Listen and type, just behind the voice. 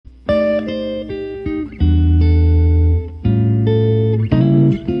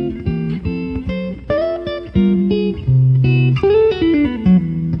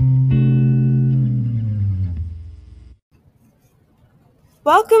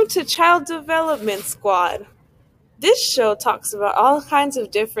Welcome to Child Development Squad. This show talks about all kinds of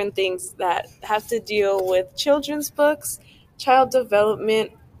different things that have to deal with children's books, child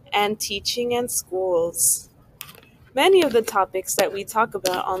development, and teaching and schools. Many of the topics that we talk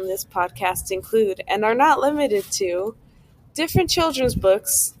about on this podcast include, and are not limited to, different children's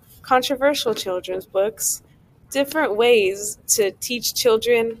books, controversial children's books, different ways to teach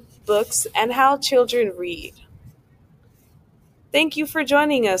children books, and how children read. Thank you for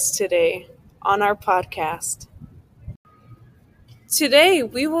joining us today on our podcast. Today,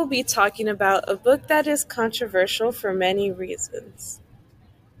 we will be talking about a book that is controversial for many reasons.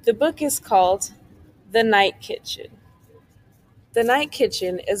 The book is called The Night Kitchen. The Night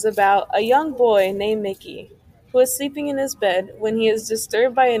Kitchen is about a young boy named Mickey who is sleeping in his bed when he is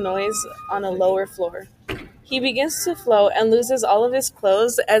disturbed by a noise on a lower floor. He begins to float and loses all of his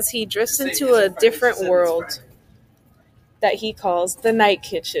clothes as he drifts into a different world that he calls the Night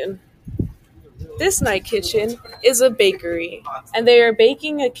Kitchen. This Night Kitchen is a bakery, and they are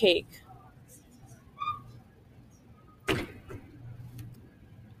baking a cake.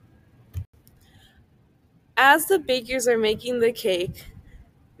 As the bakers are making the cake,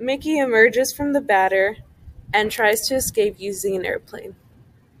 Mickey emerges from the batter and tries to escape using an airplane.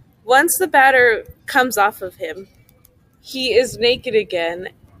 Once the batter comes off of him, he is naked again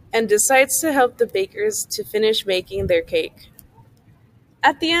and decides to help the bakers to finish making their cake.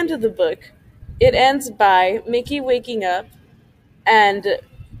 At the end of the book, it ends by Mickey waking up and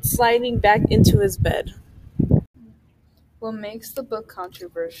sliding back into his bed. What makes the book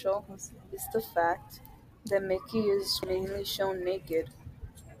controversial is the fact that Mickey is mainly shown naked,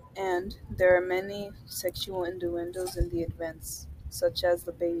 and there are many sexual innuendos in the events, such as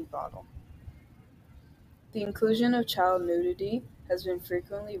the baby bottle. The inclusion of child nudity has been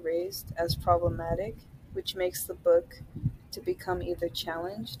frequently raised as problematic, which makes the book to become either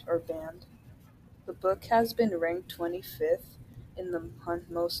challenged or banned. The book has been ranked 25th in the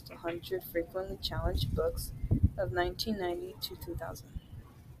most 100 frequently challenged books of 1990 to 2000.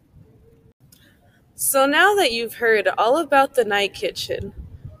 So now that you've heard all about the Night Kitchen,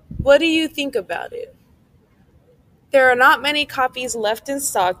 what do you think about it? There are not many copies left in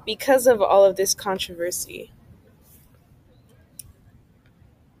stock because of all of this controversy.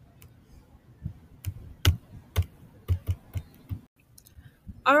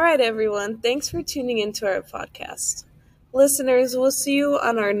 All right, everyone. Thanks for tuning into our podcast. Listeners, we'll see you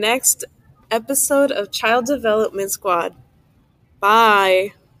on our next episode of Child Development Squad.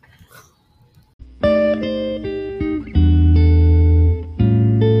 Bye.